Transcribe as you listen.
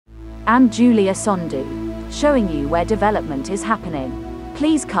I'm Julia Sondu, showing you where development is happening.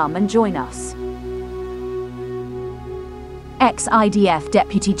 Please come and join us. Ex-IDF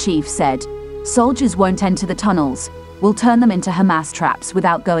deputy chief said, "Soldiers won't enter the tunnels. We'll turn them into Hamas traps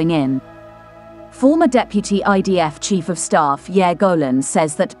without going in." Former deputy IDF chief of staff Yair Golan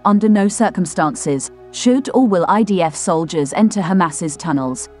says that under no circumstances should or will IDF soldiers enter Hamas's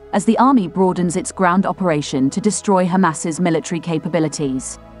tunnels, as the army broadens its ground operation to destroy Hamas's military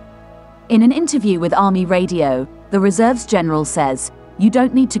capabilities. In an interview with Army Radio, the reserves general says, "You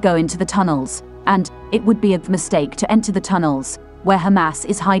don't need to go into the tunnels, and it would be a mistake to enter the tunnels, where Hamas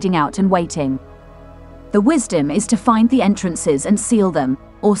is hiding out and waiting. The wisdom is to find the entrances and seal them,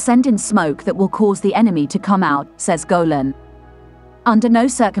 or send in smoke that will cause the enemy to come out," says Golan. "Under no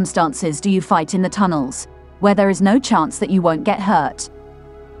circumstances do you fight in the tunnels, where there is no chance that you won't get hurt.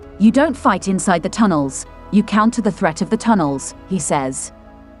 You don't fight inside the tunnels, you counter the threat of the tunnels," he says.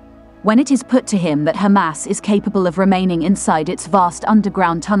 When it is put to him that Hamas is capable of remaining inside its vast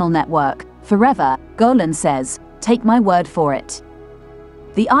underground tunnel network forever, Golan says, "Take my word for it.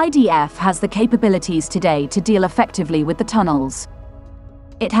 The IDF has the capabilities today to deal effectively with the tunnels.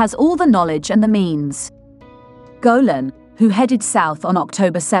 It has all the knowledge and the means." Golan, who headed south on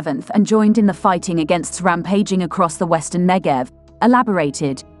October 7th and joined in the fighting against rampaging across the western Negev,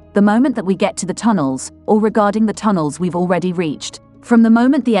 elaborated, "The moment that we get to the tunnels, or regarding the tunnels we've already reached, from the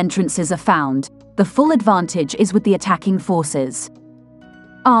moment the entrances are found, the full advantage is with the attacking forces."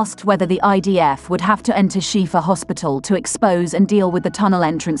 Asked whether the IDF would have to enter Shifa Hospital to expose and deal with the tunnel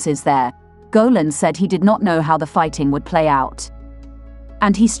entrances there, Golan said he did not know how the fighting would play out.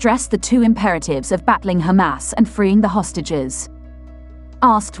 And he stressed the two imperatives of battling Hamas and freeing the hostages.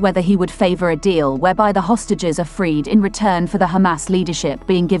 Asked whether he would favor a deal whereby the hostages are freed in return for the Hamas leadership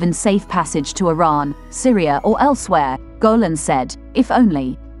being given safe passage to Iran, Syria or elsewhere, Golan said, "If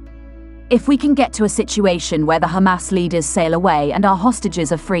only. If we can get to a situation where the Hamas leaders sail away and our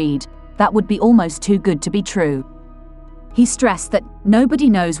hostages are freed, that would be almost too good to be true." He stressed that nobody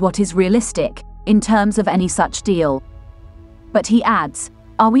knows what is realistic in terms of any such deal. But he adds,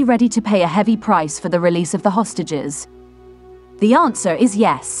 "Are we ready to pay a heavy price for the release of the hostages?" The answer is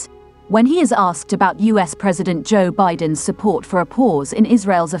yes. When he is asked about US President Joe Biden's support for a pause in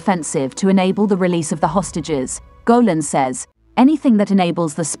Israel's offensive to enable the release of the hostages, Golan says, "Anything that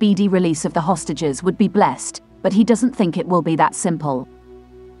enables the speedy release of the hostages would be blessed, but he doesn't think it will be that simple."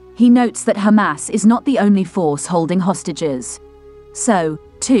 He notes that Hamas is not the only force holding hostages. So,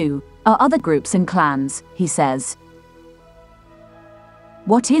 too, are other groups and clans, he says.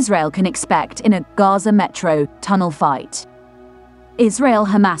 What Israel can expect in a Gaza Metro tunnel fight.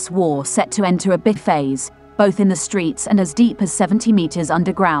 Israel-Hamas war set to enter a big phase, both in the streets and as deep as 70 meters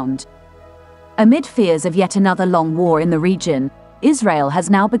underground. Amid fears of yet another long war in the region, Israel has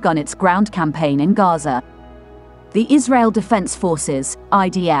now begun its ground campaign in Gaza. The Israel Defense Forces,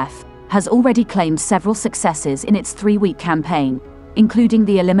 IDF, has already claimed several successes in its 3-week campaign, including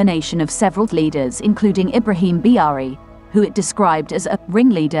the elimination of several leaders including Ibrahim Biari, who it described as a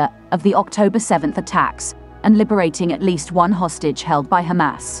ringleader of the October 7th attacks, and liberating at least one hostage held by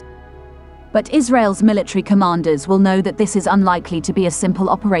Hamas. But Israel's military commanders will know that this is unlikely to be a simple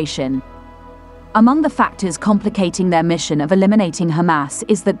operation. Among the factors complicating their mission of eliminating Hamas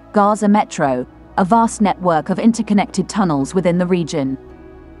is the Gaza Metro, a vast network of interconnected tunnels within the region.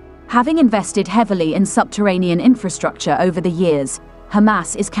 Having invested heavily in subterranean infrastructure over the years,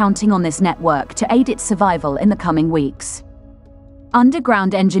 Hamas is counting on this network to aid its survival in the coming weeks.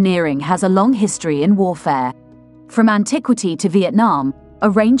 Underground engineering has a long history in warfare. From antiquity to Vietnam, a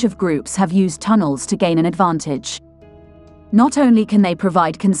range of groups have used tunnels to gain an advantage. Not only can they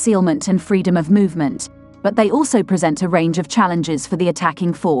provide concealment and freedom of movement, but they also present a range of challenges for the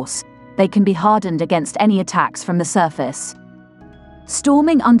attacking force. They can be hardened against any attacks from the surface.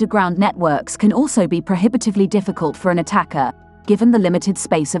 Storming underground networks can also be prohibitively difficult for an attacker, given the limited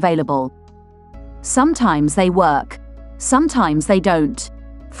space available. Sometimes they work, sometimes they don't.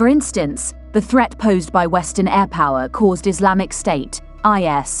 For instance, the threat posed by Western air power caused Islamic State,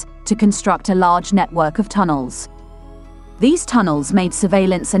 IS, to construct a large network of tunnels. These tunnels made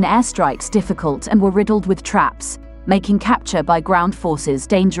surveillance and airstrikes difficult and were riddled with traps, making capture by ground forces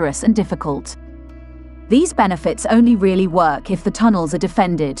dangerous and difficult. These benefits only really work if the tunnels are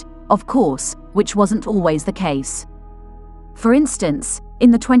defended, of course, which wasn't always the case. For instance,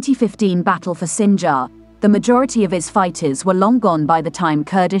 in the 2015 battle for Sinjar, the majority of its fighters were long gone by the time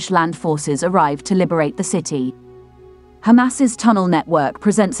Kurdish land forces arrived to liberate the city. Hamas's tunnel network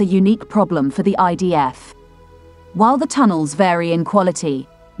presents a unique problem for the IDF. While the tunnels vary in quality,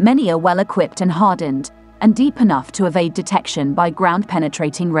 many are well equipped and hardened, and deep enough to evade detection by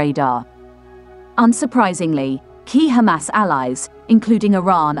ground-penetrating radar. Unsurprisingly, key Hamas allies, including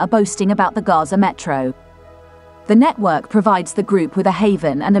Iran, are boasting about the Gaza Metro. The network provides the group with a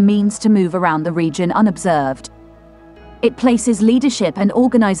haven and a means to move around the region unobserved. It places leadership and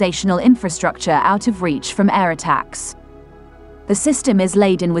organizational infrastructure out of reach from air attacks. The system is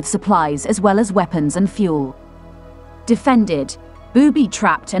laden with supplies as well as weapons and fuel. Defended,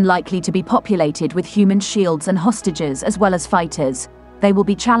 booby-trapped and likely to be populated with human shields and hostages as well as fighters, they will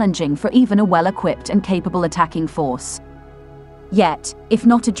be challenging for even a well-equipped and capable attacking force. Yet, if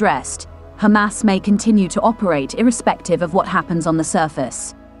not addressed, Hamas may continue to operate irrespective of what happens on the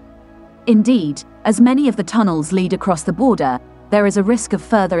surface. Indeed, as many of the tunnels lead across the border, there is a risk of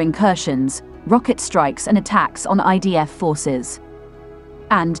further incursions, rocket strikes and attacks on IDF forces.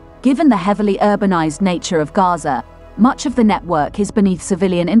 And, given the heavily urbanized nature of Gaza, much of the network is beneath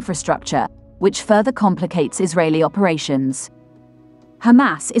civilian infrastructure, which further complicates Israeli operations.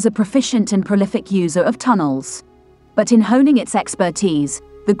 Hamas is a proficient and prolific user of tunnels. But in honing its expertise,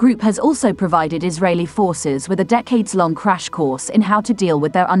 the group has also provided Israeli forces with a decades-long crash course in how to deal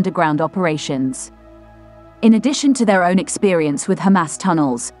with their underground operations. In addition to their own experience with Hamas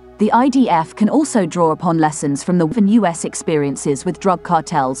tunnels, the IDF can also draw upon lessons from the U.S. experiences with drug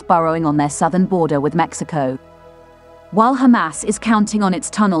cartels burrowing on their southern border with Mexico. While Hamas is counting on its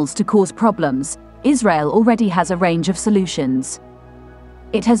tunnels to cause problems, Israel already has a range of solutions.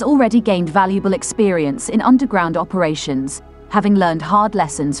 It has already gained valuable experience in underground operations, having learned hard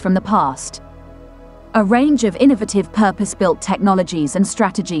lessons from the past. A range of innovative purpose-built technologies and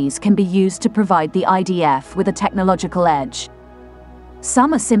strategies can be used to provide the IDF with a technological edge.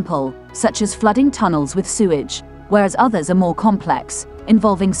 Some are simple, such as flooding tunnels with sewage, whereas others are more complex,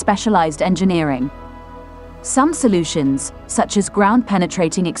 involving specialized engineering. Some solutions, such as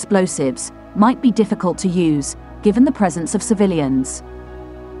ground-penetrating explosives, might be difficult to use, given the presence of civilians.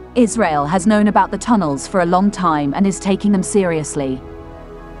 Israel has known about the tunnels for a long time and is taking them seriously.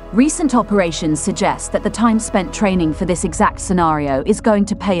 Recent operations suggest that the time spent training for this exact scenario is going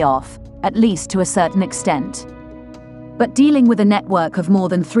to pay off, at least to a certain extent. But dealing with a network of more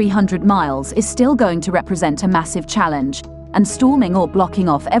than 300 miles is still going to represent a massive challenge, and storming or blocking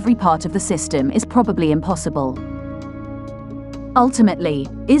off every part of the system is probably impossible. Ultimately,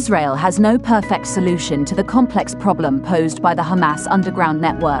 Israel has no perfect solution to the complex problem posed by the Hamas underground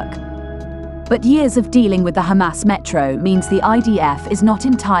network. But years of dealing with the Hamas Metro means the IDF is not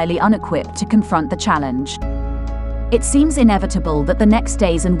entirely unequipped to confront the challenge. It seems inevitable that the next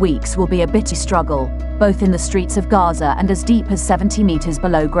days and weeks will be a bitty struggle, both in the streets of Gaza and as deep as 70 meters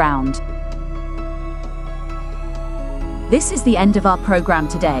below ground. This is the end of our program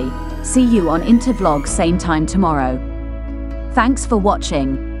today. See you on Intervlog same time tomorrow. Thanks for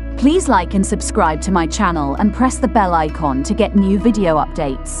watching. Please like and subscribe to my channel and press the bell icon to get new video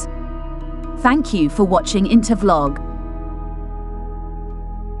updates. Thank you for watching Intervlog.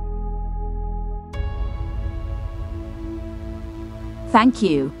 Thank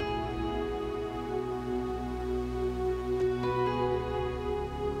you.